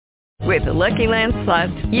With the Lucky Land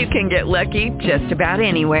Slots, you can get lucky just about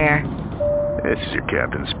anywhere. This is your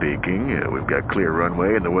captain speaking. We've got clear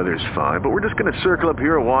runway and the weather's fine, but we're just going to circle up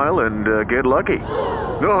here a while and get lucky.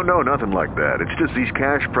 No, nothing like that. It's just these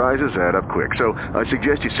cash prizes add up quick. So I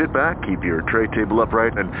suggest you sit back, keep your tray table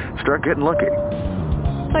upright, and start getting lucky.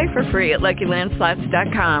 Play for free at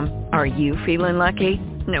LuckyLandSlots.com. Are you feeling lucky?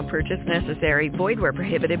 No purchase necessary. Void where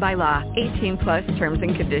prohibited by law. 18 plus terms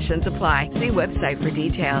and conditions apply. See website for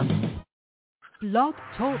details. Blog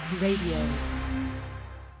Talk Radio.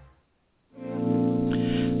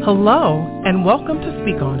 Hello, and welcome to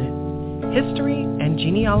Speak On It, History and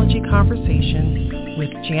Genealogy Conversations with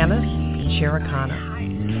Janice and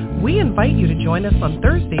Sherikana. We invite you to join us on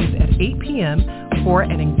Thursdays at 8 p.m. for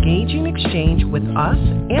an engaging exchange with us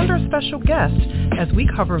and our special guest as we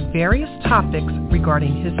cover various topics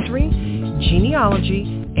regarding history,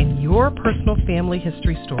 genealogy, and your personal family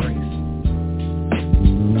history stories.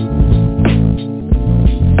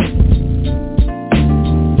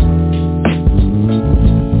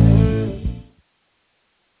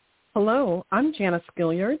 Hello, I'm Janice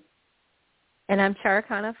Gilliard. And I'm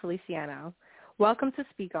Sherikana Feliciano. Welcome to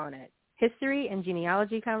Speak On It, History and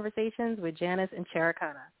Genealogy Conversations with Janice and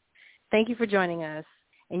Sherikana. Thank you for joining us,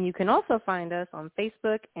 and you can also find us on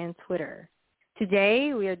Facebook and Twitter.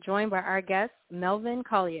 Today, we are joined by our guest, Melvin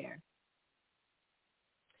Collier.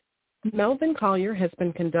 Melvin Collier has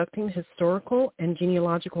been conducting historical and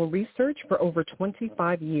genealogical research for over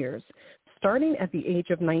 25 years. Starting at the age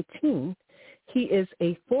of 19, he is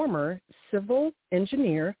a former civil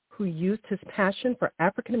engineer who used his passion for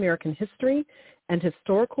African American history and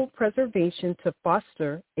historical preservation to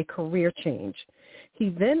foster a career change. He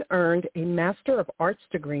then earned a Master of Arts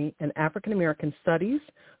degree in African American Studies,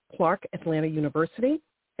 Clark Atlanta University,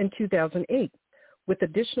 in 2008, with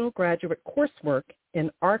additional graduate coursework in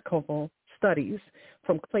archival studies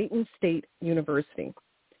from Clayton State University.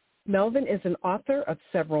 Melvin is an author of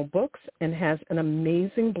several books and has an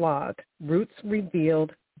amazing blog,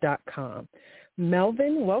 rootsrevealed.com.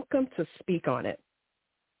 Melvin, welcome to Speak On It.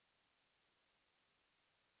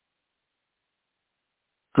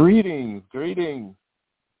 Greetings.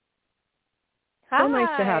 Hi, So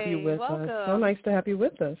nice to have you with welcome. us. So nice to have you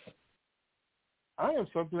with us. I am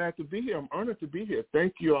so glad to be here. I'm honored to be here.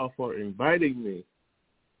 Thank you all for inviting me.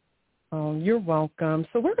 Oh, you're welcome.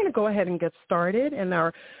 So we're going to go ahead and get started. And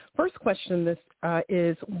our first question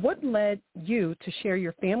is, what led you to share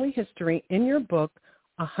your family history in your book,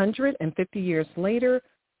 150 Years Later,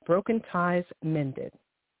 Broken Ties Mended?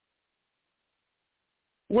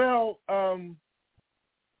 Well,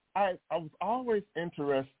 I was always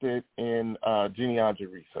interested in genealogy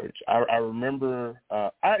research. I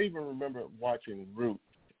even remember watching Roots,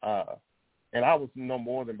 and I was no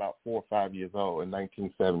more than about 4 or 5 years old in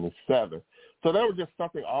 1977. So that was just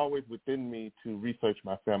something always within me to research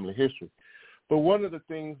my family history. But one of the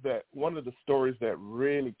stories that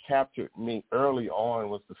really captured me early on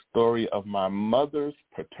was the story of my mother's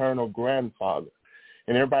paternal grandfather.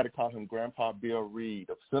 And everybody called him Grandpa Bill Reed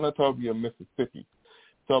of Senatobia, Mississippi.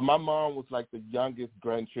 So my mom was like the youngest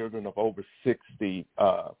grandchildren of over 60,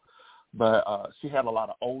 but she had a lot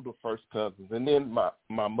of older first cousins. And then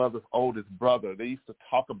my mother's oldest brother, they used to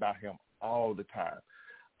talk about him all the time.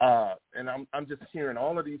 And I'm just hearing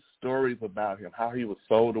all of these stories about him, how he was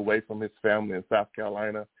sold away from his family in South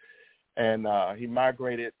Carolina. And he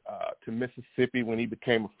migrated to Mississippi when he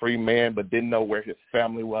became a free man, but didn't know where his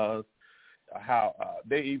family was. How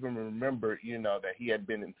they even remember, that he had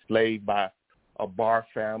been enslaved by a Barr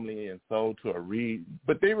family and sold to a Reed.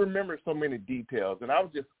 But they remember so many details. And I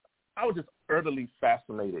was just utterly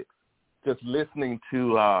fascinated just listening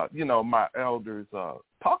to, my elders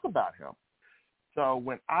talk about him. So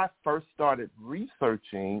when I first started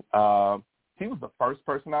researching, he was the first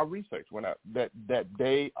person I researched. When that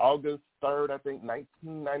day, August 3rd, I think,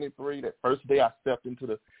 1993, that first day I stepped into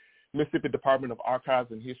the Mississippi Department of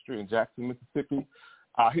Archives and History in Jackson, Mississippi,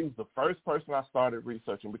 he was the first person I started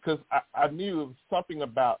researching because I knew it was something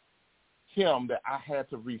about him that I had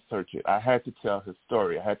to research it. I had to tell his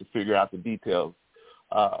story. I had to figure out the details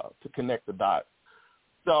to connect the dots.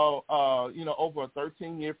 So, over a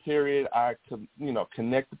 13-year period, I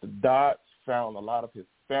connected the dots, found a lot of his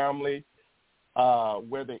family,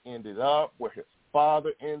 where they ended up, where his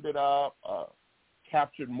father ended up,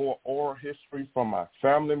 captured more oral history from my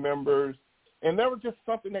family members. And there was just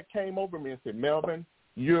something that came over me and said, Melvin,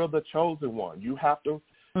 you're the chosen one. You have to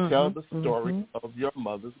tell the story of your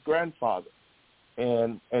mother's grandfather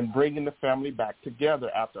and bringing the family back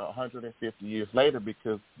together after 150 years later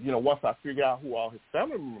because, once I figured out who all his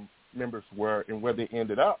family members were and where they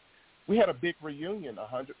ended up, we had a big reunion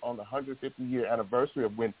on the 150-year anniversary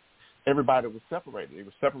of when everybody was separated. They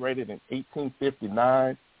were separated in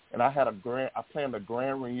 1859, and I planned a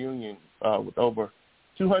grand reunion with over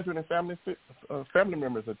 200 family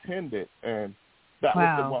members attended, and that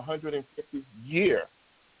was the 150th year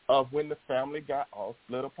of when the family got all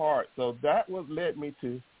split apart. So that led me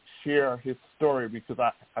to share his story, because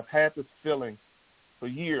I've had this feeling for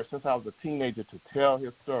years since I was a teenager to tell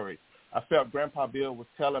his story. I felt Grandpa Bill was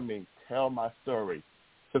telling me, tell my story.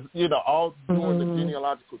 Because, all during the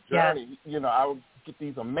genealogical journey, I would get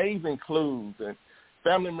these amazing clues, and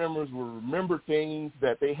family members would remember things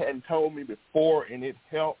that they hadn't told me before, and it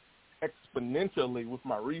helped exponentially with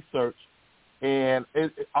my research. And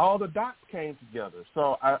all the dots came together.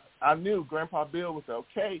 So I knew Grandpa Bill would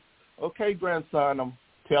say, okay, grandson,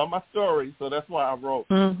 tell my story. So that's why I wrote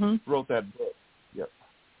that book. Yep.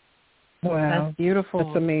 Wow. That's beautiful.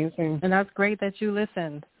 That's amazing. And that's great that you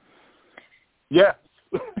listened. Yes.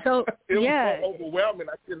 So, it was so overwhelming,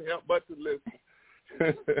 I couldn't help but to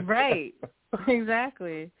listen. Right.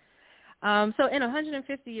 Exactly. So in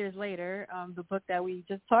 150 years later, the book that we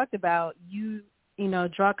just talked about, you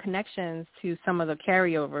draw connections to some of the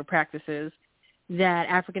carryover practices that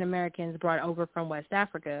African Americans brought over from West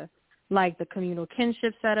Africa, like the communal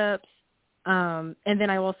kinship setups. And then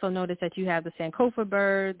I also noticed that you have the Sankofa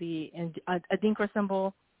bird, the Adinkra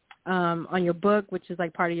symbol on your book, which is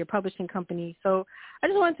like part of your publishing company. So I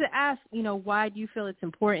just wanted to ask, why do you feel it's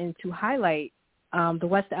important to highlight the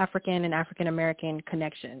West African and African American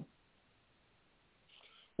connection?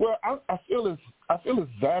 Well, I feel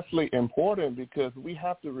it's vastly important, because we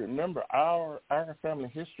have to remember our family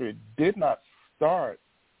history did not start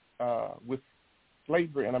with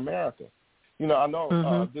slavery in America. I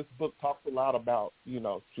know this book talks a lot about,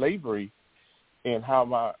 slavery and how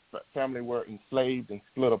my family were enslaved and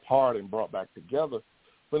split apart and brought back together.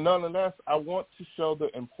 But nonetheless, I want to show the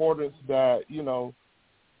importance that,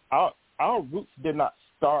 our roots did not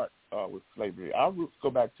start with slavery. Our roots go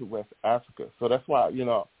back to West Africa. So that's why,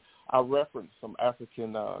 I reference some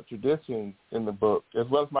African traditions in the book, as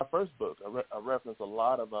well as my first book. I reference a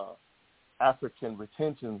lot of African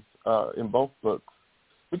retentions in both books,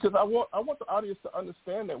 because I want the audience to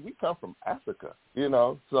understand that we come from Africa,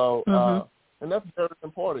 So, and that's very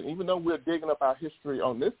important. Even though we're digging up our history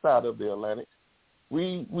on this side of the Atlantic,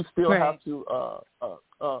 we still have to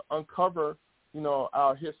uncover,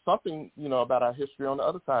 something, about our history on the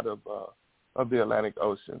other side of the Atlantic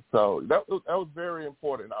Ocean. So that was very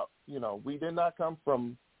important. We did not come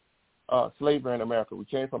from slavery in America. We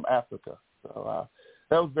came from Africa. So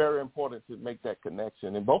that was very important to make that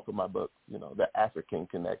connection in both of my books, the African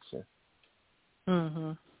connection.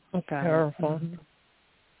 Mm-hmm. Okay. Powerful. Mm-hmm.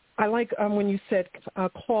 I like when you said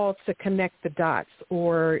call to connect the dots,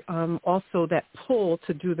 or also that pull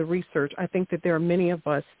to do the research. I think that there are many of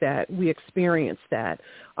us that we experience that.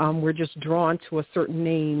 We're just drawn to a certain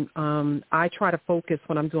name. I try to focus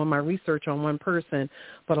when I'm doing my research on one person,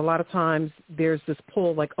 but a lot of times there's this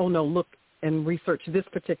pull like, oh, no, look and research this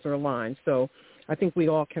particular line. So I think we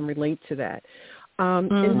all can relate to that.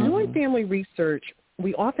 In doing family research,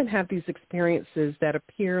 we often have these experiences that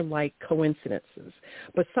appear like coincidences,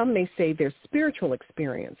 but some may say they're spiritual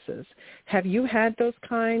experiences. Have you had those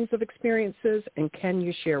kinds of experiences, and can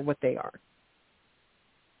you share what they are?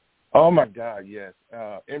 Oh, my God, yes.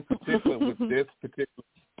 In particular, with this particular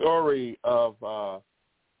story of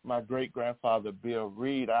my great-grandfather, Bill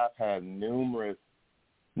Reed, I've had numerous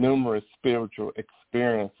spiritual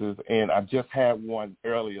experiences, and I just had one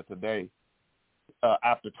earlier today.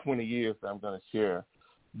 After 20 years, that I'm going to share.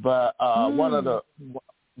 But one of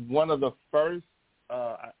the first,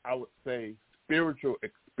 I would say, spiritual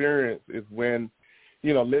experience is when,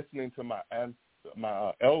 listening to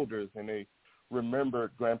my elders, and they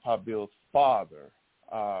remembered Grandpa Bill's father.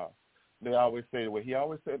 They always say, he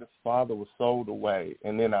always said his father was sold away,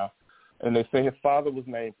 and then and they say his father was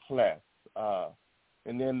named Pless.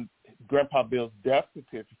 And then Grandpa Bill's death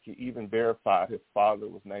certificate even verified his father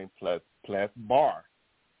was named Pless Barr.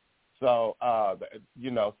 So,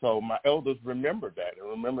 so my elders remembered that,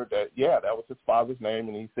 that was his father's name,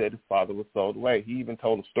 and he said his father was sold away. He even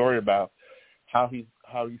told a story about how he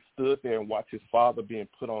stood there and watched his father being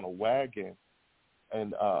put on a wagon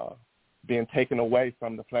and being taken away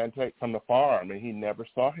from the farm, and he never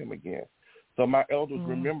saw him again. So my elders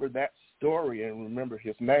remember that story and remember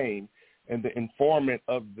his name. And the informant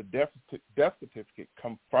of the death certificate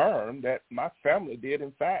confirmed that my family did,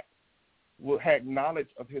 in fact, had knowledge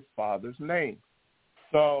of his father's name.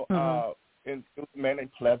 So, and it was a man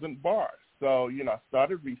named Pleasant Barr. So, I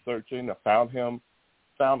started researching. I found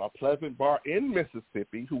a Pleasant Barr in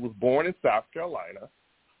Mississippi who was born in South Carolina.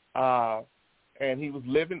 and he was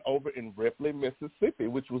living over in Ripley, Mississippi,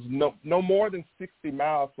 which was no more than 60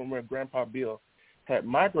 miles from where Grandpa Bill had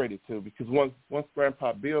migrated to, because once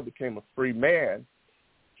Grandpa Bill became a free man,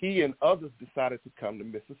 he and others decided to come to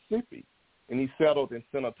Mississippi, and he settled in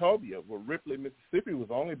Senatobia, where Ripley, Mississippi was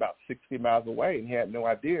only about 60 miles away, and he had no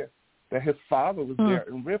idea that his father was there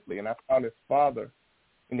in Ripley. And I found his father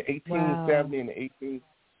in the 1870 and the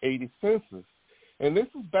 1880 census. And this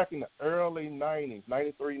was back in the early 90s,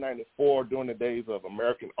 93, 94, during the days of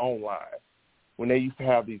American Online, when they used to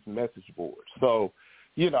have these message boards. So,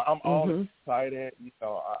 I'm all excited.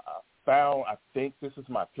 I think this is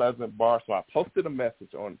my Pleasant Bar, so I posted a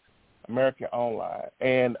message on American Online,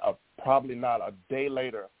 and probably not a day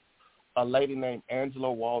later, a lady named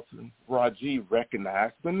Angela Walton Raji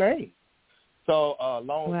recognized the name. So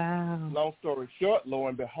long story short, lo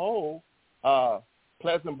and behold,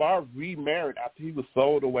 Pleasant Bar remarried after he was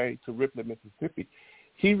sold away to Ripley, Mississippi.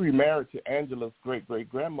 He remarried to Angela's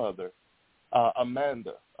great-great-grandmother,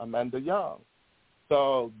 Amanda Young.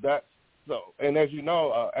 And as you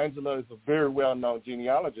know, Angela is a very well-known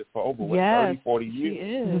genealogist for over 30, 40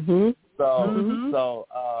 years. She is. So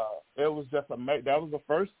it was just amazing. That was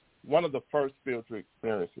one of the first spiritual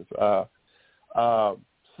experiences.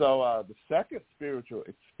 So the second spiritual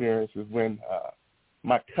experience is when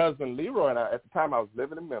my cousin Leroy and I, at the time I was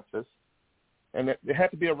living in Memphis, and it had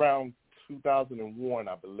to be around 2001,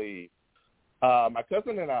 I believe. My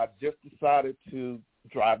cousin and I just decided to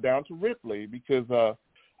drive down to Ripley because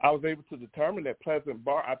I was able to determine that Pleasant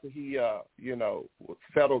Bar, after he,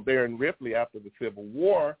 settled there in Ripley after the Civil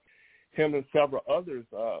War, him and several others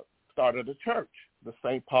started a church, the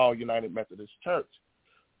St. Paul United Methodist Church.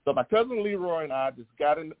 So my cousin Leroy and I just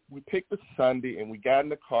we picked a Sunday and we got in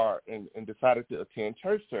the car and decided to attend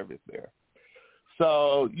church service there.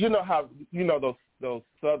 So how those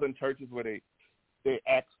southern churches where they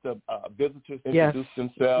ask the visitors to introduce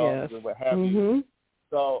themselves and what have you.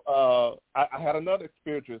 So I had another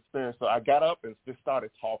spiritual experience. So I got up and just started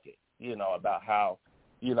talking, about how,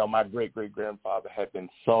 my great-great-grandfather had been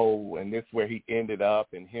sold, and this is where he ended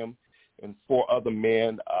up, and him and 4 other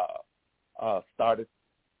men started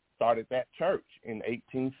that church in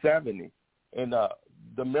 1870. And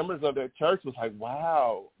the members of that church was like,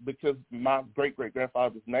 wow, because my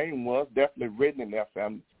great-great-grandfather's name was definitely written in their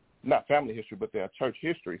family, not family history, but their church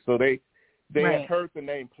history. So they had heard the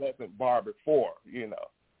name Pleasant Bar before,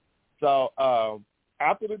 So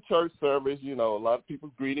after the church service, a lot of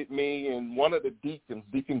people greeted me, and one of the deacons,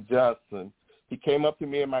 Deacon Johnson, he came up to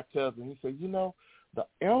me and my cousin. He said, the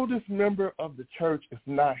eldest member of the church is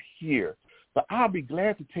not here, but I'll be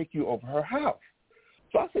glad to take you over her house.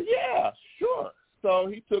 So I said, yeah, sure. So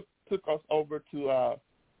he took us over to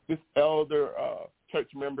this elder church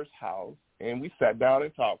member's house, and we sat down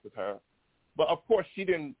and talked with her. But of course, she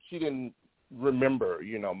didn't remember,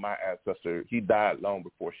 my ancestor. He died long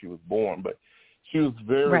before she was born, but she was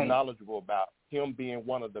very knowledgeable about him being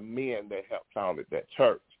one of the men that helped founded that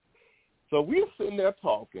church. So we were sitting there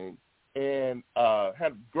talking and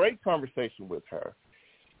had a great conversation with her.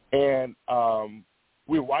 And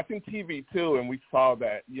we were watching TV too, and we saw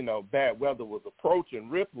that, bad weather was approaching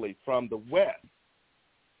Ripley from the west.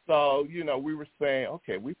 So, we were saying,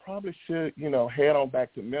 okay, we probably should, head on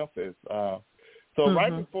back to Memphis. So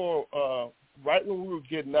right when we were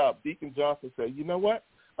getting up, Deacon Johnson said, you know what?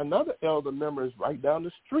 Another elder member is right down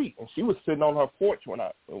the street, and she was sitting on her porch when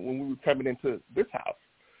we were coming into this house.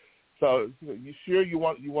 So you sure you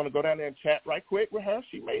want to go down there and chat right quick with her?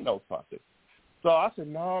 She may know something. So I said,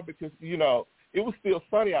 no, because, it was still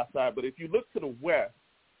sunny outside, but if you look to the west,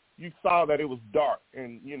 you saw that it was dark,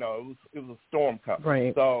 and, it was a storm coming.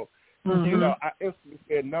 Right. So, I instantly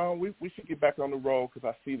said, no, we should get back on the road because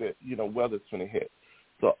I see that, weather's going to hit.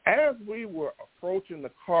 So as we were approaching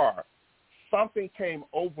the car, something came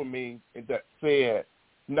over me that said,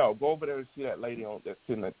 no, go over there and see that lady that's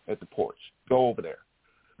sitting at the porch. Go over there.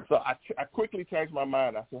 So I quickly changed my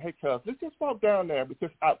mind. I said, hey, cuz, let's just walk down there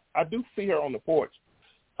because I do see her on the porch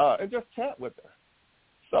and just chat with her.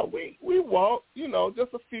 So we walked,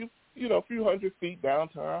 just a few hundred feet down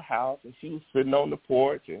to her house, and she was sitting on the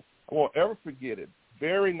porch, and I won't ever forget it.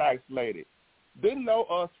 Very nice lady. Didn't know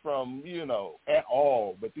us from, at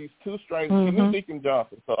all, but these two strangers, she knew Deacon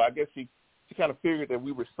Johnson, so I guess she kind of figured that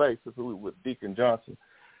we were safe since we were with Deacon Johnson.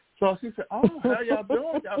 So she said, oh, how y'all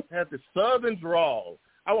doing? Y'all had this southern drawl.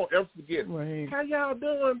 I won't ever forget it. Right. How y'all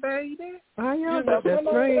doing, baby? How y'all doing? That's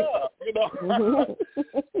right.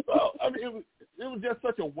 So, I mean, it was just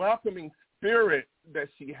such a welcoming spirit that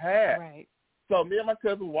she had. Right. So me and my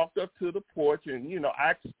cousin walked up to the porch, and,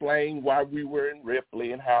 I explained why we were in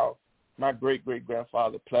Ripley and how, my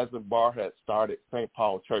great-great-grandfather, Pleasant Barr, had started St.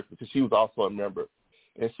 Paul Church because she was also a member.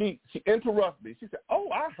 And she interrupted me. She said, "Oh,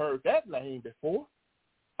 I heard that name before."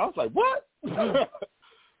 I was like, "What?"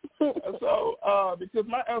 So, because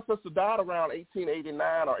my ancestor died around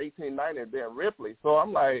 1889 or 1890 there in Ripley. So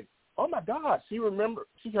I'm like, "Oh, my God, she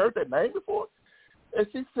heard that name before?" And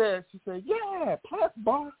she said, "Yeah, Pleasant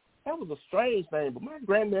Barr, that was a strange name, but my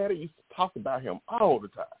granddaddy used to talk about him all the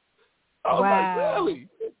time." I was like, "Really?"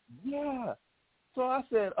 Yeah. So I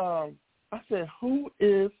said, who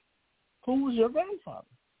was your grandfather?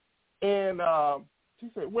 And she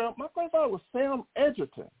said, "Well, my grandfather was Sam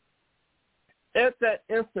Edgerton." At that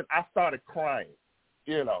instant, I started crying.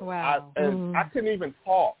 Wow. I couldn't even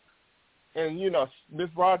talk. And Miss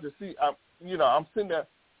Rogers, I'm sitting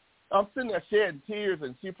there shedding tears,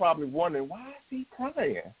 and she probably wondering, why is he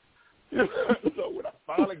crying? So when I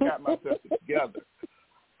finally got myself together,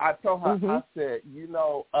 I told her, I said,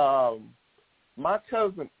 my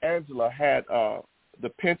cousin Angela had the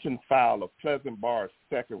pension file of Pleasant Barr's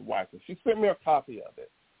second wife, and she sent me a copy of it.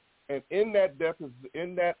 And in that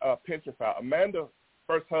pension file, Amanda's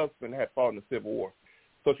first husband had fought in the Civil War,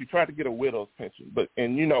 so she tried to get a widow's pension. With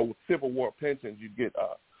Civil War pensions, you get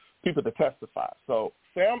people to testify. So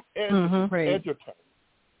Sam Edgerton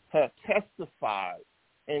had testified,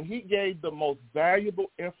 and he gave the most valuable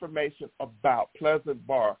information about Pleasant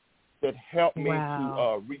Barr that helped me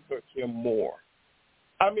to research him more.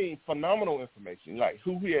 I mean, phenomenal information, like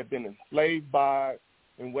who he had been enslaved by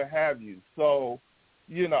and what have you. So,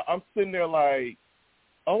 I'm sitting there like,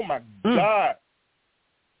 oh, my God,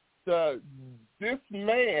 this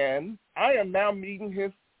man, I am now meeting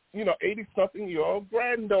his, 80-something-year-old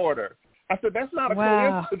granddaughter. I said, that's not a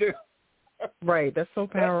coincidence. Right, that's so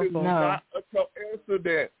powerful. That is not a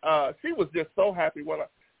coincidence. She was just so happy once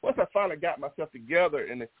I finally got myself together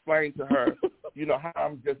and explained to her, how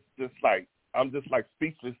I'm just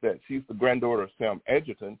speechless that she's the granddaughter of Sam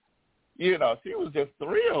Edgerton. She was just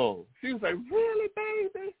thrilled. She was like, "Really,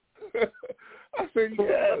 baby?" I said,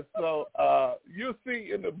 "Yeah." So you'll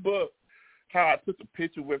see in the book how I took a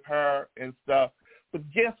picture with her and stuff. But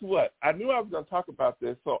guess what? I knew I was going to talk about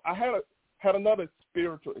this, so I had another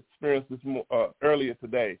spiritual experience earlier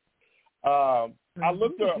today. I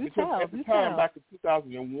looked her up because at the time, back in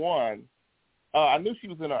 2001, I knew she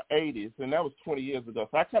was in her 80s, and that was 20 years ago,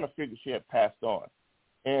 so I kind of figured she had passed on.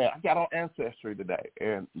 And I got on Ancestry today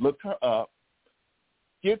and looked her up.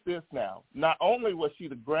 Get this now. Not only was she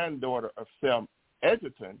the granddaughter of Sam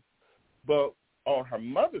Edgerton, but on her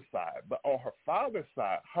mother's side, but on her father's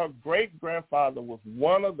side, her great-grandfather was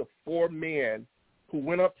one of the 4 men who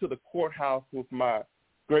went up to the courthouse with my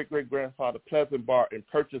great-great-grandfather Pleasant Barr and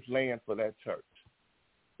purchased land for that church.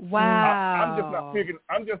 Wow.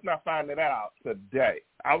 I'm just not finding it out today.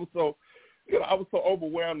 I was so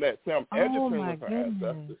overwhelmed that Sam Edgerton was her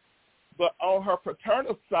ancestor. But on her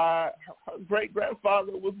paternal side, her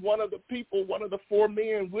great-grandfather was one of the 4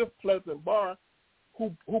 men with Pleasant Barr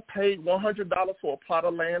who paid $100 for a plot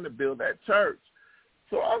of land to build that church.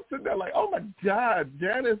 So I'm sitting there like, oh, my God,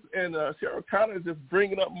 Janice and Cheryl Connor is just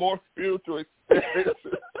bringing up more spiritual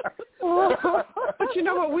experiences. But you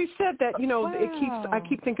know what? We said that, I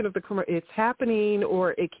keep thinking of it's happening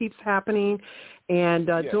or it keeps happening. And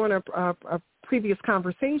during our previous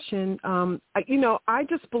conversation, I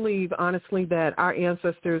just believe, honestly, that our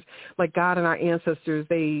ancestors, like God and our ancestors,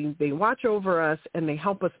 they watch over us and they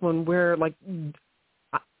help us when we're like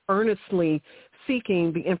earnestly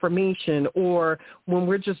seeking the information, or when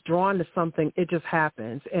we're just drawn to something, it just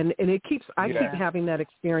happens. And it keeps, I keep having that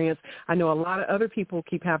experience. I know a lot of other people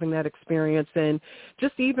keep having that experience. And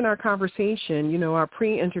just even our conversation, our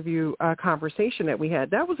pre-interview conversation that we had,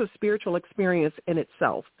 that was a spiritual experience in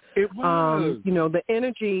itself. It was. The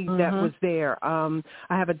energy that was there. I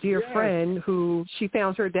have a dear friend who, she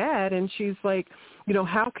found her dad, and she's like,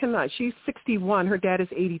 how can I, she's 61, her dad is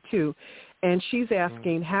 82. And she's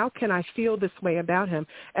asking, how can I feel this way about him?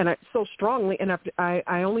 And so strongly, and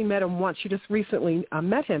I only met him once. She just recently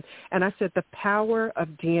met him. And I said, the power of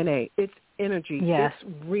DNA, it's energy. It's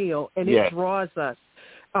real, and it draws us.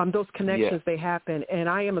 Those connections, they happen. And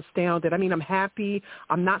I am astounded. I mean, I'm happy.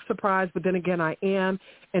 I'm not surprised, but then again, I am.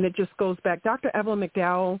 And it just goes back. Dr. Evelyn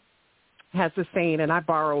McDowell has this saying, and I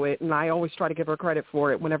borrow it, and I always try to give her credit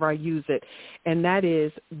for it whenever I use it. And that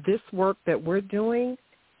is, this work that we're doing,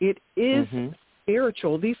 it is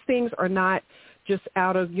spiritual. These things are not just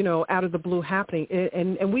out of the blue happening.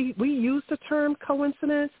 And we use the term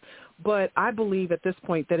coincidence, but I believe at this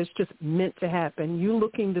point that it's just meant to happen. You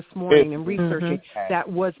looking this morning and researching,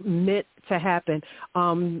 that was meant to happen.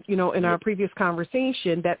 In our previous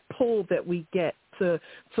conversation, that pull that we get to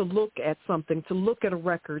look at something, to look at a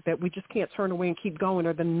record that we just can't turn away and keep going,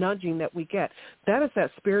 or the nudging that we get. That is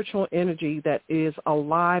that spiritual energy that is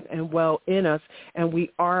alive and well in us, and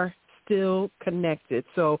we are still connected.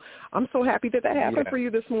 So I'm so happy that happened for you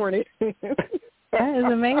this morning. That is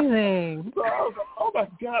amazing. So I was like, oh, my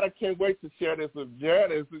God, I can't wait to share this with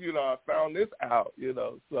Janice. I found this out,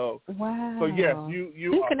 So, wow. So, yes,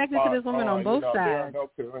 you are connected to this woman on both sides. There are no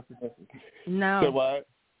coincidences. No. So what?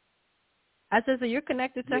 I said, so you're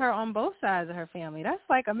connected to her on both sides of her family. That's,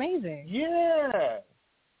 amazing. Yeah.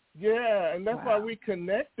 Yeah, and that's why we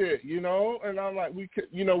connected, And I'm like, we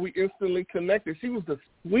instantly connected. She was the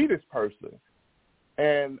sweetest person.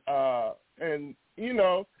 And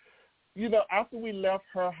after we left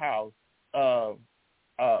her house, by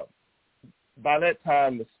that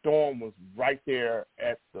time the storm was right there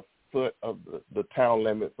at the foot of the town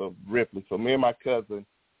limits of Ripley. So me and my cousin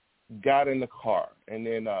got in the car, and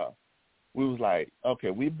then we was like, okay,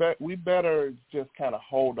 we better just kind of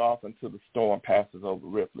hold off until the storm passes over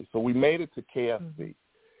Ripley. So we made it to KFC. Mm-hmm.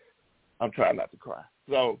 I'm trying not to cry.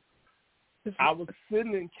 So I was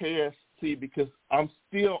sitting in KFC because I'm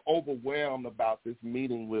still overwhelmed about this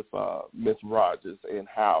meeting with Miss Rogers and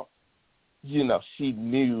how, she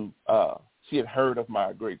knew, she had heard of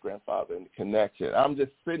my great-grandfather and the connection. I'm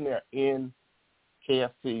just sitting there in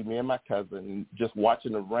KFC, me and my cousin, and just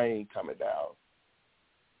watching the rain coming down.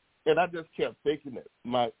 And I just kept thinking that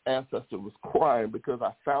my ancestor was crying because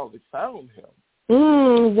I finally found him.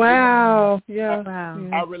 Wow.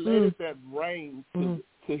 I related that rain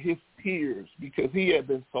to his tears because he had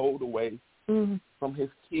been sold away from his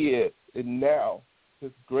kids, and now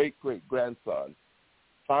his great-great-grandson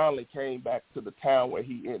finally came back to the town where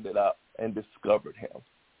he ended up and discovered him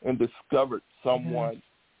and discovered someone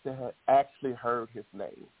that had actually heard his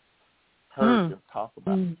name, heard him talk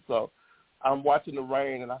about him. So I'm watching the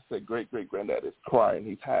rain, and I said, great-great-granddad is crying.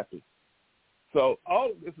 He's happy. So all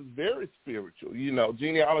of this is very spiritual.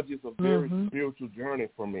 Genealogy is a very spiritual journey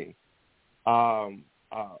for me.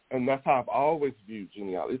 And that's how I've always viewed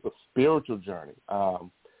genealogy. It's a spiritual journey.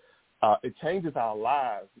 It changes our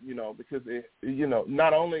lives, because it,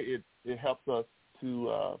 not only it helps us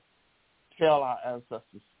to tell our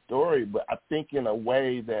ancestors' story, but I think in a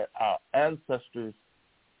way that our ancestors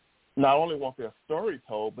not only want their story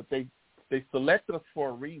told, but they selected us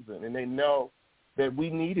for a reason, and they know that we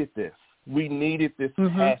needed this. We needed this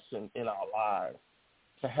passion in our lives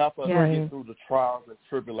to help us get through the trials and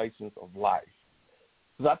tribulations of life.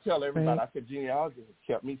 Because I tell everybody, I said genealogy has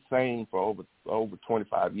kept me sane for over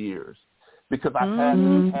 25 years because I've had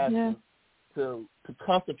this passion to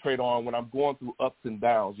concentrate on when I'm going through ups and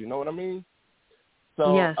downs. You know what I mean?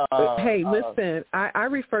 So, yes. Hey, listen, I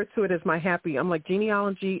refer to it as my happy. I'm like,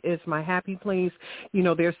 genealogy is my happy place.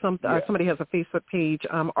 There's somebody has a Facebook page,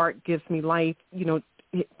 Art Gives Me Life.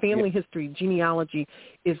 Family history, genealogy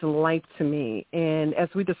is life to me. And as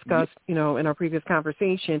we discussed, in our previous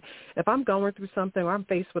conversation, if I'm going through something or I'm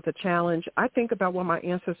faced with a challenge, I think about what my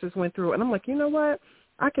ancestors went through, and I'm like, you know what?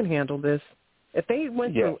 I can handle this. If they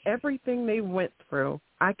went through everything they went through,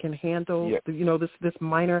 I can handle, this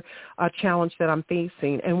minor challenge that I'm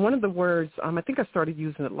facing. And one of the words, I think I started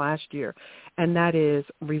using it last year, and that is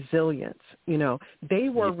resilience. They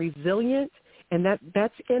were resilient, and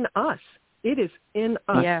that's in us. It is in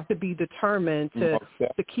us to be determined, to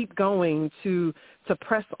keep going, to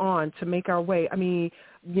press on, to make our way. I mean,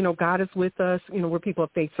 God is with us. We're people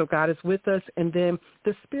of faith, so God is with us. And then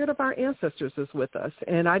the spirit of our ancestors is with us.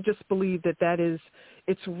 And I just believe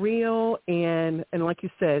it's real. And like you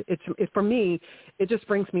said, for me, it just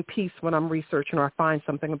brings me peace when I'm researching or I find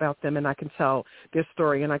something about them and I can tell their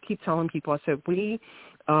story. And I keep telling people, I said,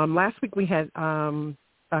 last week we had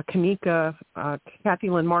Kanika, Kathy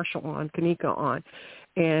Lynn Marshall Kanika on,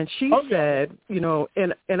 and she said,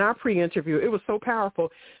 in our pre-interview, it was so powerful.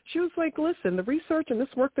 She was like, listen, the research and this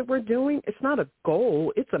work that we're doing, it's not a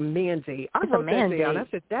goal, it's a mandate. I wrote that down. I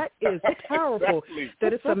said, that is powerful,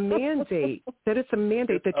 that it's a mandate,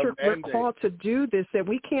 that we're called to do this, that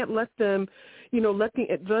we can't let them, let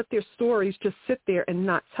their stories just sit there and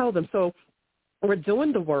not tell them. So we're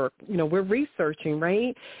doing the work, we're researching,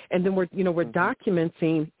 right? And then we're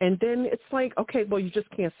documenting, and then it's like, okay, well, you just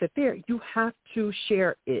can't sit there. You have to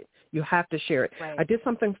share it. You have to share it. Right. I did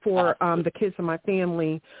something for the kids in my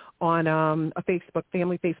family on a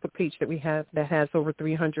family Facebook page that we have that has over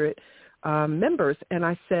 300 members, and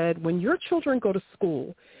I said, when your children go to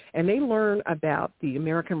school and they learn about the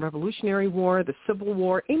American Revolutionary War, the Civil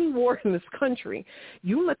War, any war in this country,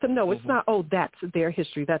 you let them know it's not, oh, that's their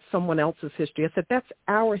history, that's someone else's history. I said, that's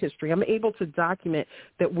our history. I'm able to document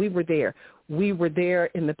that we were there. We were there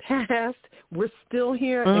in the past. We're still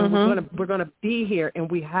here, and we're gonna be here.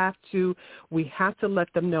 And we have to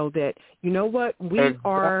let them know that, you know what, we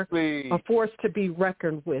are a force to be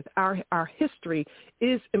reckoned with. Our history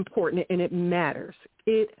is important, and it matters.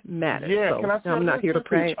 It matters. Yeah, so I'm not here to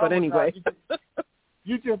preach, but anyway.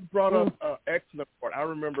 You just brought up an excellent point. I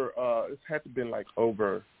remember it had to have been like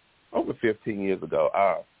over 15 years ago.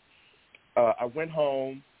 I went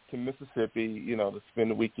home to Mississippi, to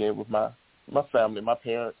spend the weekend with my family, my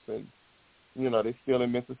parents, and, they're still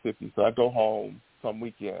in Mississippi. So I go home some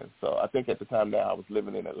weekends. So I think at the time now I was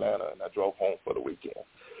living in Atlanta, and I drove home for the weekend.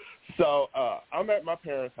 So I'm at my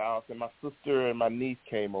parents' house, and my sister and my niece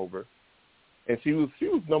came over, and she was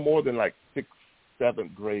no more than like 6th,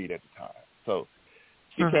 7th grade at the time. So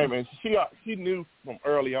she came in. She knew from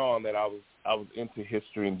early on that I was into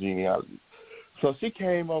history and genealogy. So she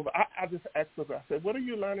came over. I just asked her. I said, "What are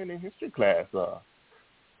you learning in history class,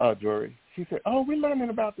 Jory?" She said, "Oh, we're learning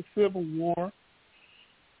about the Civil War."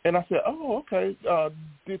 And I said, "Oh, okay.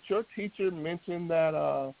 Did your teacher mention that,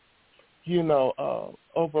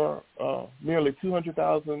 over nearly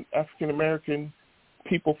 200,000 African-American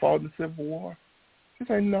people fought in the Civil War?" She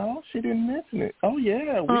said, "No, she didn't mention it." "Oh,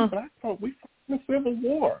 yeah, we black folk, we fought in the Civil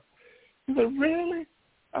War." She said, "Really?"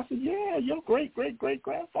 I said, "Yeah, your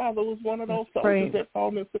great-great-great-grandfather was one of those soldiers that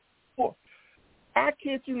fought in the Civil War." I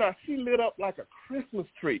kid you not, she lit up like a Christmas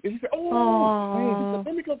tree. And she said, she said,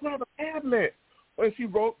 "Let me go grab a tablet." And she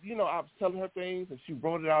wrote, I was telling her things, and she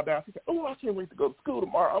wrote it all down. She said, "Oh, I can't wait to go to school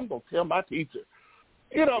tomorrow. I'm going to tell my teacher."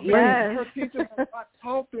 Because her teacher had not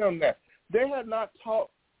taught them that. They had not taught,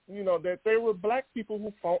 that there were black people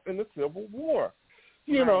who fought in the Civil War.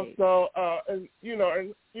 So,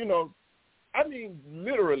 I mean,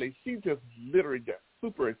 literally, she just got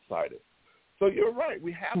super excited. So you're right.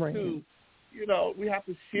 We have to, we have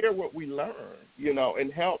to share what we learn,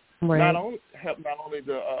 and help not only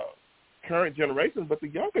the current generations, but the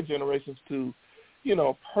younger generations to,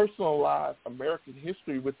 personalize American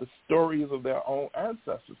history with the stories of their own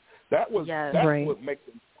ancestors. That's what makes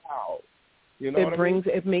them proud.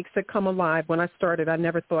 It makes it come alive. When I started, I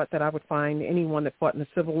never thought that I would find anyone that fought in the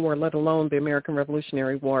Civil War, let alone the American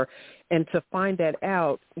Revolutionary War. And to find that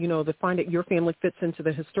out, to find that your family fits into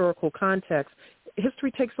the historical context,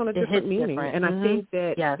 history takes on a different meaning. And I think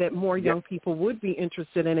that more young people would be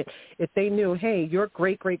interested in it if they knew, hey, your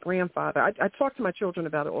great-great-grandfather. I talk to my children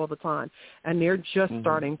about it all the time, and they're just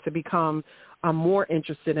starting to become more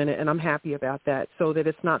interested in it, and I'm happy about that, so that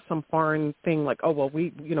it's not some foreign thing like, oh, well,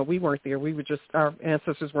 we weren't there. We were just, our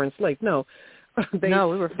ancestors were enslaved. No. We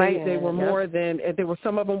were fighting. They were more than,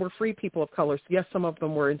 some of them were free people of color. Yes, some of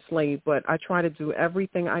them were enslaved, but I try to do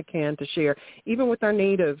everything I can to share, even with our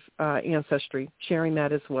native ancestry, sharing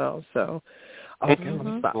that as well. So, okay, let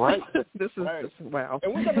me stop. Right. This is wow.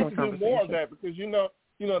 And we're going to do more of that because,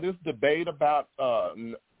 this debate about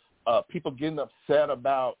people getting upset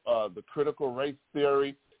about the critical race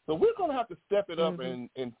theory. So we're going to have to step it up and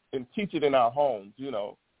teach it in our homes,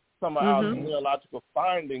 some of our genealogical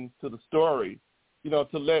findings to the story, to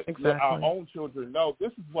let our own children know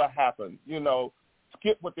this is what happened.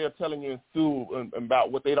 Skip what they're telling you in school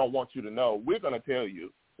about what they don't want you to know. We're going to tell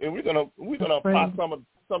you, and we're going to apply some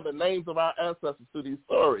of the names of our ancestors to these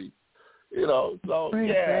stories. So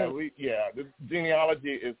the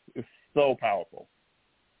genealogy is so powerful.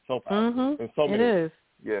 So powerful. And so many. It is.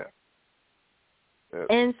 Yeah.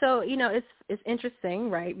 And so, it's interesting,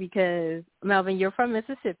 right? Because, Melvin, you're from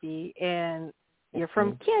Mississippi and you're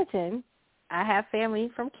from Canton. I have family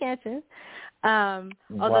from Canton.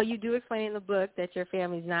 Although you do explain in the book that your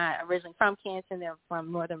family's not originally from Canton, they're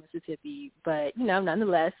from northern Mississippi. But,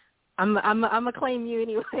 nonetheless, I'm gonna claim you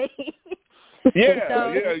anyway. We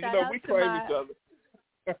claim each other.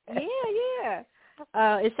 Yeah.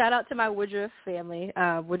 Shout out to my Woodruff family,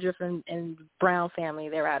 Woodruff and Brown family.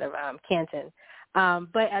 They're out of Canton.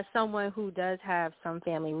 But as someone who does have some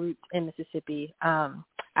family roots in Mississippi, I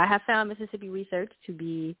have found Mississippi research to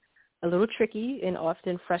be a little tricky and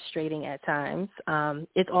often frustrating at times.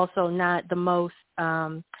 It's also not the most,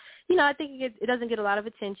 I think it doesn't get a lot of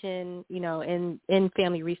attention, in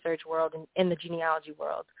family research world and in the genealogy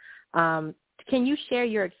world. Can you share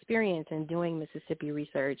your experience in doing Mississippi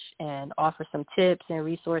research and offer some tips and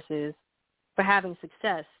resources for having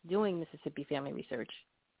success doing Mississippi family research?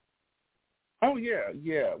 Oh,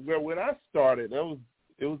 yeah. Well, when I started,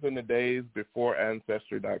 it was in the days before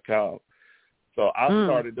Ancestry.com. So I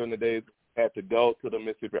started during the days I had to go to the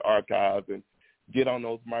Mississippi Archives and get on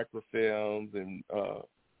those microfilms and,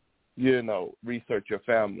 research your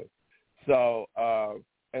family. So,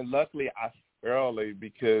 and luckily I early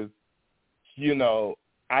because,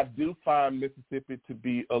 I do find Mississippi to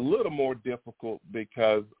be a little more difficult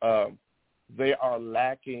because they are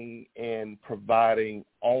lacking in providing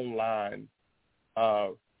online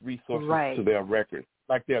resources to their records,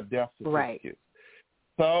 like their death certificates. Right.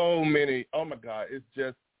 So many, oh my God, it's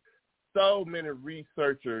just so many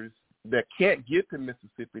researchers that can't get to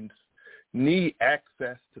Mississippi need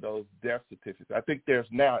access to those death certificates. I think there's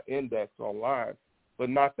now an index online, but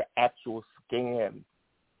not the actual scanned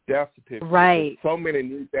death certificate. Right. So many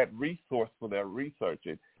need that resource for their research.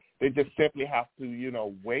 They just simply have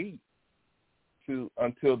to, wait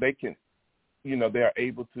until they can, they're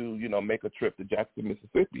able to, make a trip to Jackson,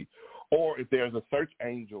 Mississippi. Or if there's a search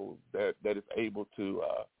angel that is able to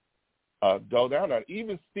go down there.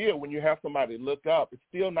 Even still, when you have somebody look up, it's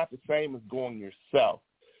still not the same as going yourself.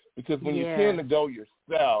 Because when you tend to go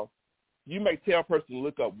yourself, you may tell a person to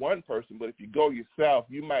look up one person, but if you go yourself,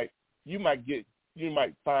 you might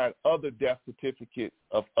find other death certificates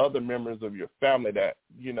of other members of your family that,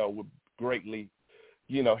 would greatly,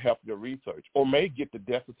 help your research, or may get the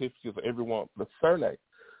death certificates of everyone with a surname.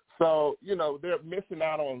 So, they're missing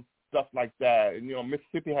out on stuff like that. And,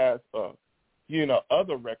 Mississippi has,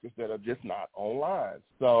 other records that are just not online.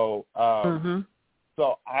 So,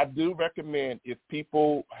 So I do recommend if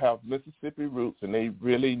people have Mississippi roots and they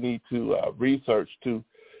really need to research to,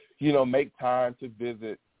 make time to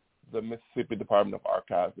visit the Mississippi Department of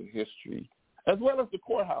Archives and History, as well as the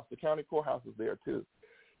courthouse. The county courthouse is there too.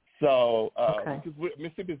 So because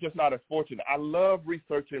Mississippi is just not as fortunate. I love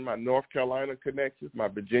researching my North Carolina connections, my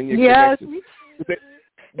Virginia connections.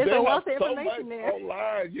 There's a wealth of so information much there.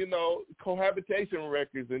 Online, cohabitation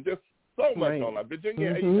records and just so much online.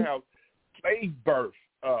 Virginia even have slave birth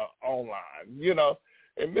online,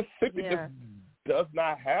 and Mississippi just does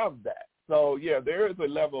not have that. So, there is a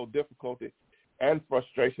level of difficulty and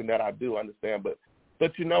frustration that I do understand.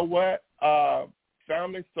 But you know what?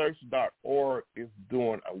 FamilySearch.org is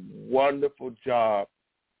doing a wonderful job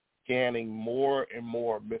scanning more and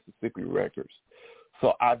more Mississippi records.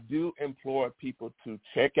 So I do implore people to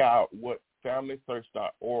check out what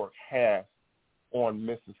FamilySearch.org has on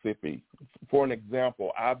Mississippi. For an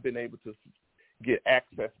example, I've been able to get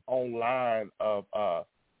access online of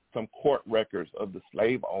some court records of the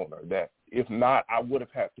slave owner that, if not, I would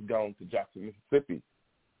have had to go to Jackson, Mississippi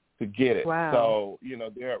to get it. Wow. So,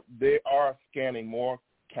 they are scanning more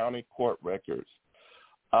county court records.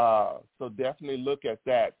 So definitely look at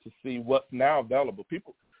that to see what's now available.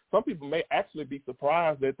 Some people may actually be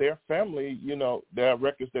surprised that their family, their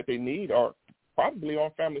records that they need are probably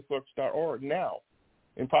on FamilySearch.org now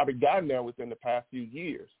and probably gotten there within the past few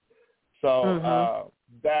years. So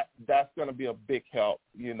that's going to be a big help,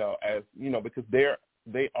 because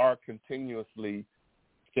they are continuously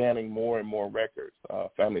scanning more and more records,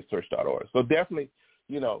 FamilySearch.org. So definitely,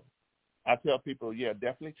 I tell people,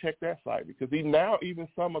 definitely check that site because even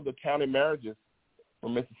some of the county marriages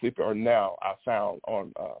from Mississippi are now I found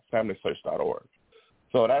on FamilySearch.org.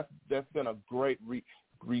 So that's been a great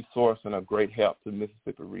resource and a great help to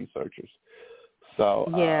Mississippi researchers. So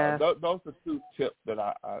those are two tips that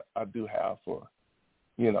I do have for,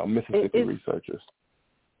 Mississippi researchers.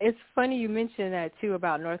 It's funny you mentioned that, too,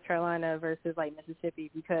 about North Carolina versus, Mississippi,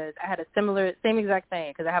 because I had a same exact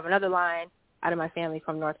thing, because I have another line out of my family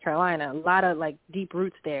from North Carolina, a lot of, deep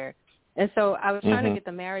roots there. And so I was trying to get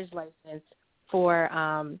the marriage license for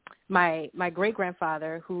my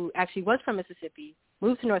great-grandfather, who actually was from Mississippi,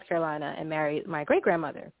 moved to North Carolina and married my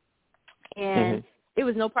great-grandmother. And it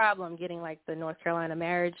was no problem getting, the North Carolina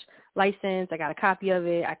marriage license. I got a copy of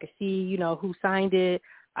it. I could see, who signed it.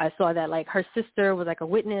 I saw that, her sister was, a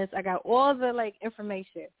witness. I got all the,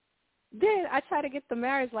 information. Then I tried to get the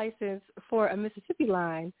marriage license for a Mississippi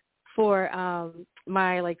line for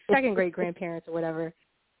my, second great-grandparents or whatever.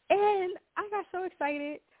 And I got so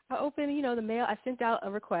excited. I opened, the mail. I sent out a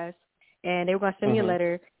request, and they were going to send me a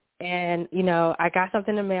letter. And, I got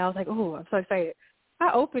something in the mail. I was like, oh, I'm so excited.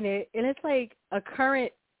 I open it, and it's, a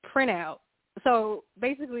current printout. So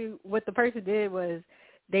basically what the person did was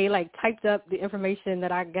they, typed up the information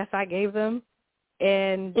that I guess I gave them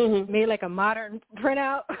and made, a modern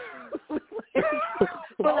printout with,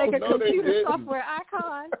 a computer software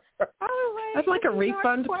icon. I was That's like a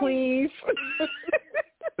refund, please.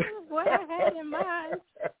 What I had in mind.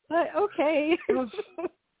 But, okay.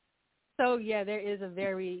 So, there is a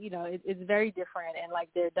very, it's very different. And,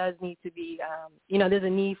 there does need to be, there's a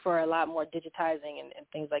need for a lot more digitizing and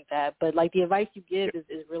things like that. But, the advice you give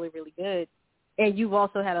is really, really good. And you've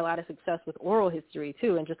also had a lot of success with oral history,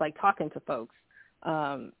 too, and just, like, talking to folks,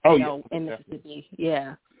 in Mississippi.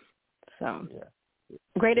 Yeah. So,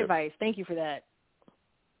 great advice. Thank you for that.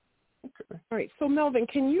 Okay. All right. So, Melvin,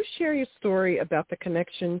 can you share your story about the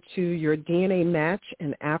connection to your DNA match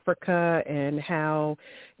in Africa and how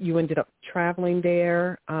you ended up traveling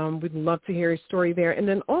there? We'd love to hear your story there. And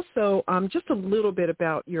then also just a little bit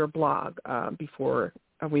about your blog before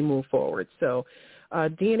we move forward. So,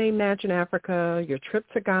 DNA match in Africa, your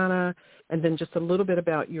trip to Ghana, and then just a little bit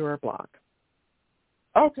about your blog.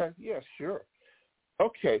 Okay. Yeah, sure.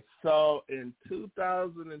 Okay. So, in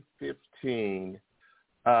 2015,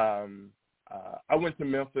 I went to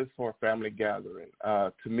Memphis for a family gathering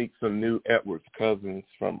to meet some new Edwards cousins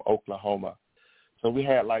from Oklahoma. So we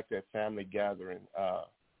had like that family gathering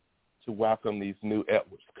to welcome these new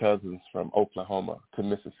Edwards cousins from Oklahoma to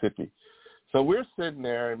Mississippi. So we're sitting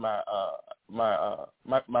there, and my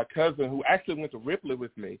cousin, who actually went to Ripley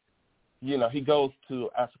with me, you know, he goes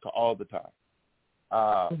to Africa all the time.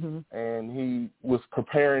 And he was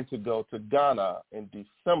preparing to go to Ghana in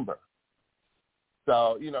December.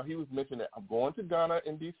 So, you know, he was mentioning, I'm going to Ghana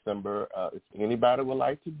in December. If anybody would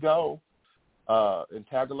like to go and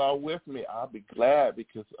tag along with me, I'll be glad,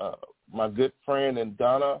 because my good friend in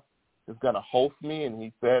Ghana is going to host me, and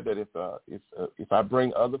he said that if I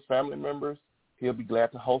bring other family members, he'll be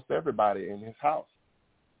glad to host everybody in his house.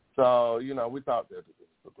 So, you know, we thought that it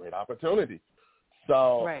was a great opportunity.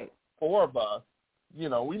 So 4 of us, you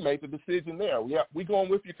know, we made the decision there. We going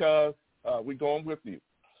with you, cuz we going with you.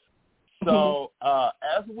 So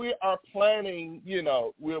as we are planning, you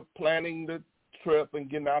know, we're planning the trip and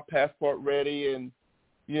getting our passport ready and,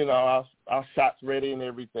 you know, our shots ready and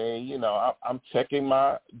everything. You know, I'm checking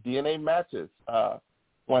my DNA matches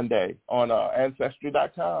one day on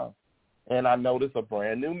Ancestry.com, and I noticed a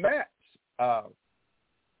brand new match.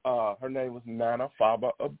 Her name was Nana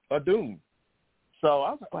Faba Adum. So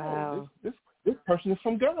I was like, wow, this person is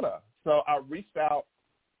from Ghana. So I reached out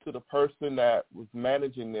to the person that was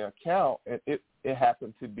managing the account, and it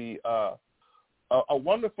happened to be a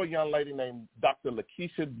wonderful young lady named Dr.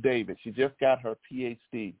 Lakeisha David. She just got her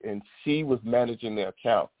PhD, and she was managing the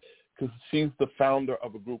account because she's the founder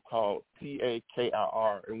of a group called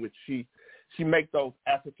TAKIR, in which she makes those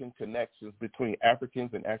African connections between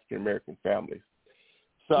Africans and African-American families.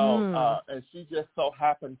 So, and she just so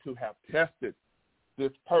happened to have tested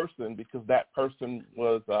this person because that person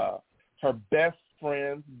was her best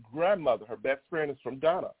friend's grandmother. Her best friend is from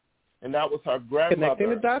Ghana, and that was her grandmother. Connecting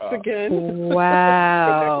the dots again.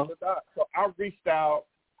 Wow. Connecting the dots. So I reached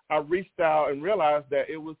out and realized that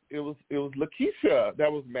it was Lakeisha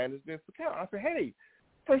that was managing this account. I said, hey, this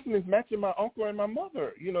person is matching my uncle and my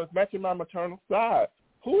mother. You know, it's matching my maternal side.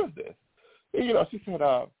 Who is this? And, you know, she said,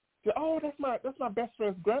 oh, that's my best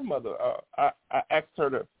friend's grandmother. I asked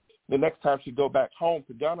her to, the next time she go back home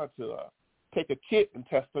to Ghana, to take a kit and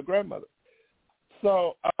test her grandmother.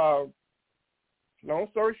 So, long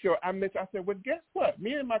story short, I said, well, guess what?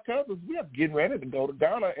 Me and my cousins, we are getting ready to go to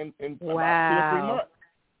Ghana in about 2 or 3 months.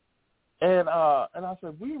 And I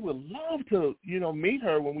said, we would love to, you know, meet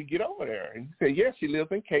her when we get over there. And he said, yes, she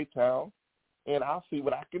lives in Cape Town, and I'll see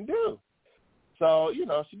what I can do. So, you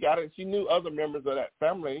know, she got it. She knew other members of that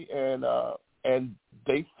family, and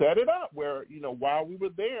they set it up where, you know, while we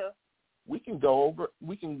were there, we can go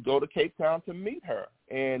to Cape Town to meet her.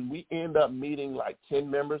 And we end up meeting like 10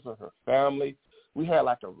 members of her family. We had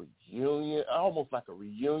like a reunion, almost like a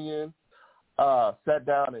reunion, sat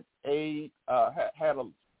down and ate, had a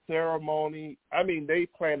ceremony. I mean, they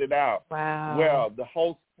planned it out. Wow. Well, the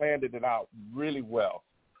host planned it out really well.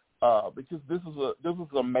 Because this is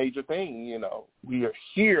a major thing, you know. We are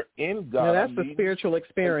here in Ghana. Now that's a spiritual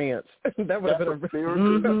experience. That would have been a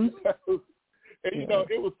spiritual. And, you know,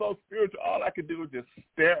 it was so spiritual. All I could do was just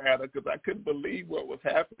stare at her because I couldn't believe what was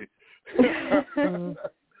happening.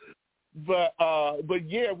 But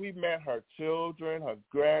yeah, we met her children, her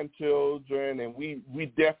grandchildren, and we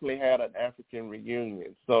definitely had an African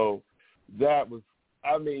reunion. So that was,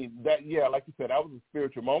 I mean, that, yeah, like you said, that was a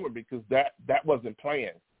spiritual moment because that wasn't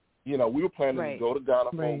planned. You know, we were planning to go to Ghana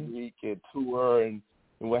for a week and tour and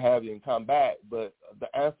what have you and come back. But the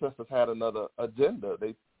ancestors had another agenda.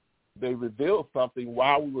 They revealed something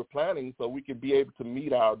while we were planning so we could be able to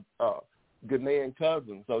meet our Ghanaian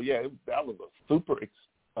cousins. So, yeah, that was a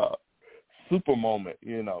super moment,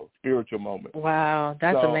 you know, spiritual moment. Wow,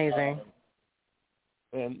 that's amazing.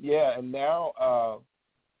 And now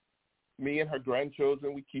me and her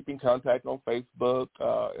grandchildren, we keep in contact on Facebook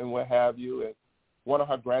and what have you. And one of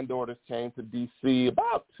her granddaughters came to D.C.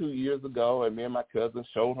 about 2 years ago, and me and my cousin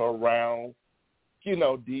showed her around.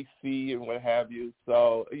 D.C. and what have you.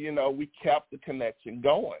 So, we kept the connection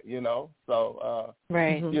going, So,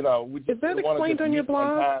 right. We just is that explained on your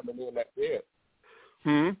blog? Time and then that's it.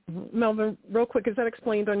 Melvin, real quick, is that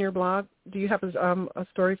explained on your blog? Do you have a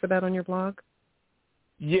story for that on your blog?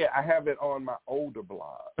 Yeah, I have it on my older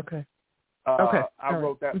blog. Okay. I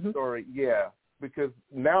wrote that story, because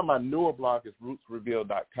now my newer blog is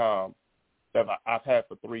rootsrevealed.com that I've had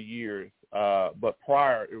for 3 years. But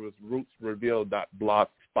prior, it was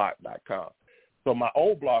rootsrevealed.blogspot.com. So my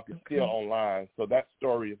old blog is still online, so that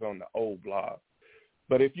story is on the old blog.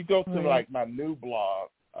 But if you go to, my new blog,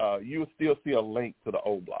 you will still see a link to the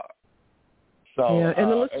old blog. So,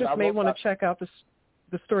 and the listeners may want to check out the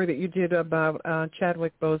story that you did about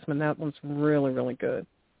Chadwick Boseman. That one's really, really good.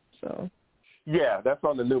 So. Yeah, that's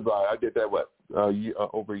on the new blog. I did that,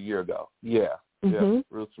 over a year ago. Yeah.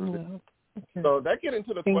 Roots Revealed. Okay. So that get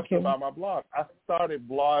into the question about my blog. I started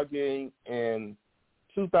blogging in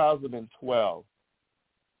 2012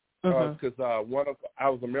 because I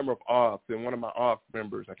was a member of OFS, and one of my OFS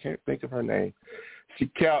members, I can't think of her name, she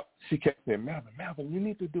kept saying, Melvin, you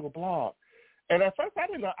need to do a blog. And at first I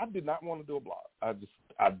did not want to do a blog. I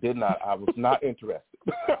did not. I was not interested.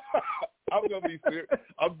 I'm gonna be serious.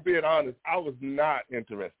 I'm being honest. I was not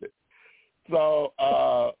interested. So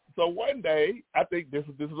one day, I think this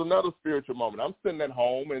is another spiritual moment. I'm sitting at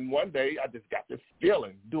home, and one day I just got this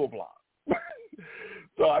feeling, do a blog.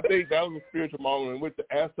 So I think that was a spiritual moment in which the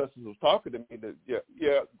ancestors was talking to me that,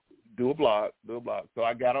 do a blog. So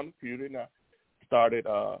I got on the computer and I started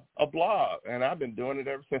a blog, and I've been doing it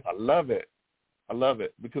ever since. I love it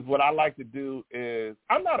because what I like to do is,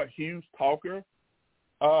 I'm not a huge talker.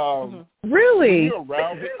 Really? When you're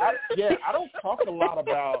around me, I don't talk a lot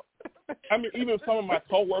about. I mean, even some of my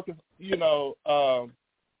coworkers,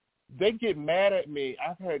 they get mad at me.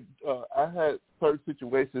 I've had certain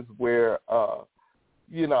situations where,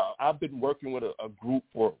 I've been working with a group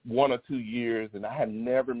for 1 or 2 years, and I had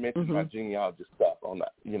never mentioned my genealogy stuff on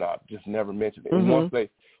that. I just never mentioned it. And once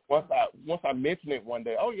I mention it one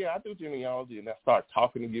day, oh yeah, I do genealogy, and I start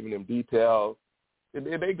talking and giving them details, and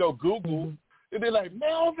they go Google, and they're like,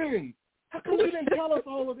 Melvin, how come you didn't tell us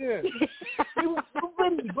all of this? You've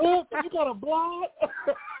written books, you got a blog.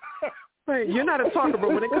 Right, you're not a talker,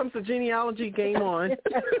 but when it comes to genealogy, game on.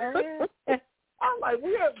 I'm like,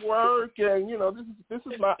 we at work, and this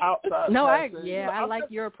is my outside. No, I like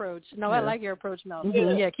your approach. I like your approach,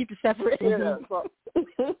 Melvin. Yeah, keep it separate. Yeah,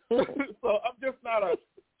 so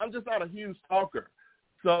I'm just not a huge talker.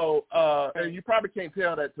 So, and you probably can't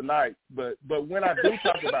tell that tonight, but when I do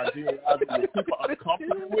talk about genealogy that people are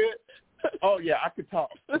comfortable with, oh yeah, I could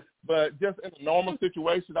talk. But just in a normal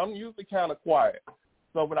situation, I'm usually kind of quiet.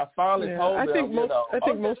 So when I finally told them, I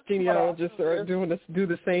think most genealogists do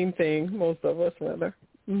the same thing. Most of us, rather.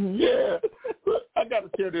 Mm-hmm. Yeah, I got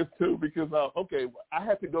to share this too because I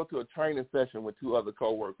had to go to a training session with 2 other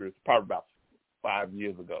coworkers probably about 5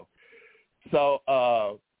 years ago. So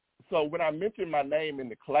when I mentioned my name in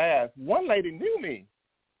the class, one lady knew me,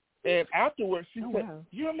 and afterwards she said, wow.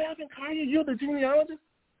 "You're Melvin Collier? You're the genealogist?"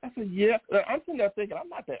 I said, "Yeah." I'm sitting there thinking, I'm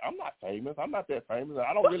not famous. I'm not that famous.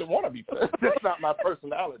 I don't really want to be famous. That's not my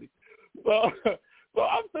personality. So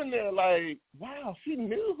I'm sitting there like, wow, she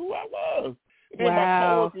knew who I was. And then my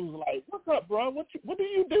coworker was like, "What's up, bro? What do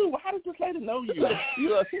you do? How does this lady know you?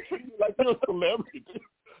 She treats you like you're a celebrity."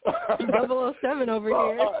 007 over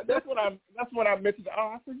here. That's when I mentioned.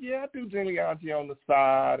 I said, yeah, I do genealogy on the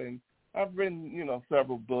side, and I've written,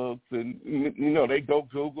 several books, and they go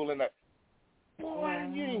Google and boy,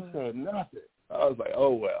 you ain't said nothing. I was like,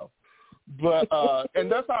 oh well, but and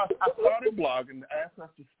that's how I started blogging. The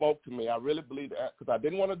ancestors spoke to me. I really believe that because I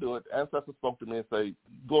didn't want to do it. The ancestors spoke to me and say,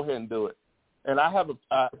 go ahead and do it. And I haven't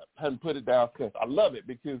put it down since. I love it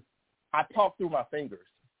because I talk through my fingers.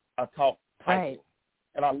 I talk typing. Right.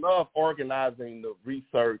 And I love organizing the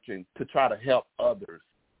research and to try to help others,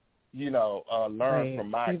 learn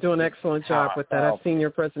from my. You do an excellent job with that. I've seen your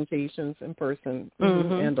presentations in person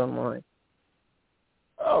and online.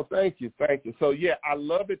 Oh, thank you. So, yeah, I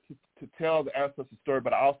love it to tell the ancestor story,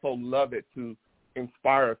 but I also love it to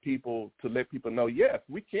inspire people, to let people know, yes,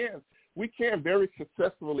 we can very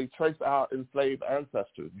successfully trace our enslaved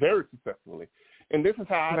ancestors, very successfully. And this is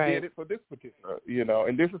how I did it for this particular,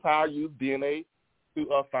 and this is how I use DNA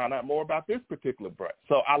to find out more about this particular branch.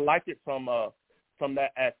 So I like it from that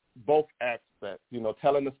both aspects,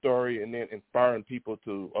 telling the story and then inspiring people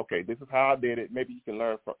to, okay, this is how I did it. Maybe you can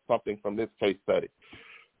learn something from this case study.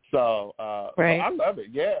 So, so I love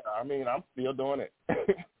it. Yeah, I mean, I'm still doing it.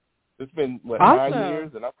 It's been 9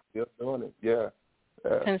 years, and I'm still doing it. Yeah.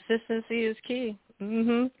 Consistency is key.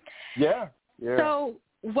 Mm-hmm. Yeah. So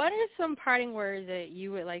what are some parting words that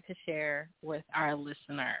you would like to share with our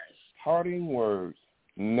listeners? Parting words.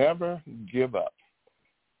 Never give up.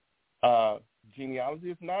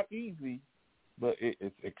 Genealogy is not easy, but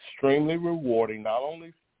it's extremely rewarding, not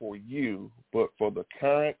only for you, but for the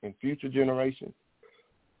current and future generations.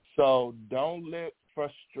 So don't let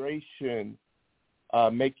frustration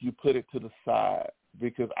make you put it to the side,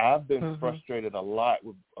 because I've been frustrated a lot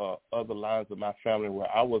with other lines of my family where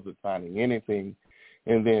I wasn't finding anything.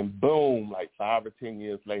 And then, boom, like 5 or 10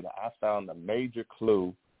 years later, I found a major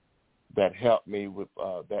clue that helped me with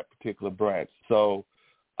that particular branch. So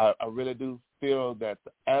I really do feel that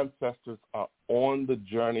the ancestors are on the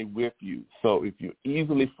journey with you. So if you're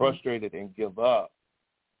easily frustrated and give up,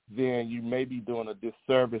 then you may be doing a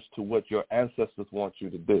disservice to what your ancestors want you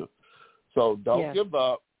to do. So don't give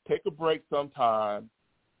up. Take a break sometime,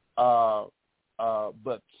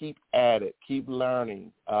 but keep at it. Keep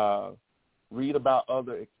learning. Read about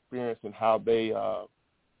other experience and how they,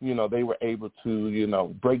 they were able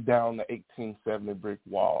to, break down the 1870 brick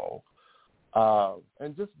wall.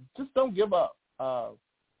 And just don't give up.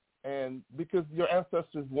 And because your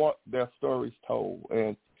ancestors want their stories told,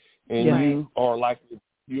 and you are likely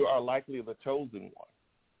the chosen one.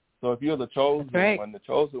 So if you're the chosen one, the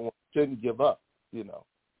chosen one shouldn't give up,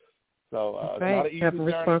 So it's not an easy journey.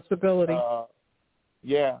 Responsibility.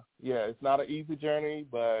 It's not an easy journey,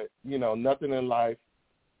 but nothing in life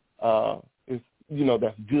is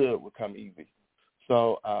that's good will come easy.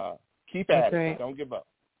 So keep at it. Don't give up.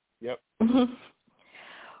 Yep.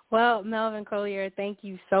 Well, Melvin Collier, thank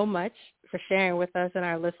you so much for sharing with us and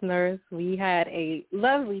our listeners. We had a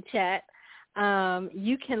lovely chat.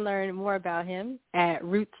 You can learn more about him at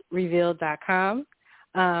rootsrevealed.com,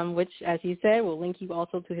 which, as you said, will link you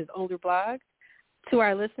also to his older blog. To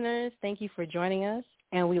our listeners, thank you for joining us,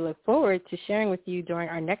 and we look forward to sharing with you during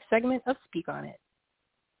our next segment of Speak On It.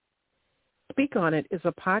 Speak On It is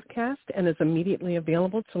a podcast and is immediately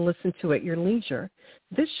available to listen to at your leisure.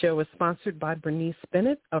 This show is sponsored by Bernice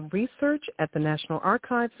Bennett of Research at the National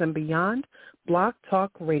Archives and Beyond, Blog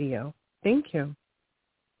Talk Radio. Thank you.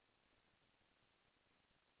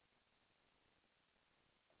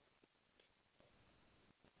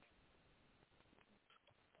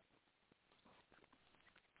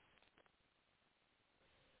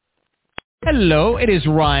 Hello, it is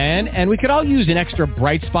Ryan, and we could all use an extra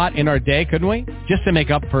bright spot in our day, couldn't we? Just to make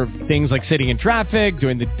up for things like sitting in traffic,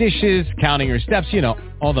 doing the dishes, counting your steps,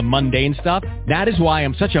 all the mundane stuff. That is why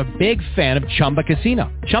I'm such a big fan of Chumba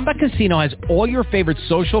Casino. Chumba Casino has all your favorite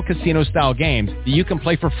social casino-style games that you can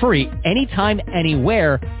play for free anytime,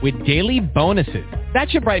 anywhere with daily bonuses. That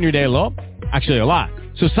should brighten your day a little. Actually, a lot.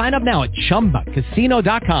 So sign up now at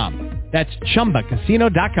ChumbaCasino.com. That's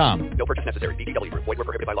ChumbaCasino.com. No purchase necessary. VGW Group. Void where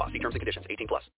prohibited by law. See terms and conditions. 18+.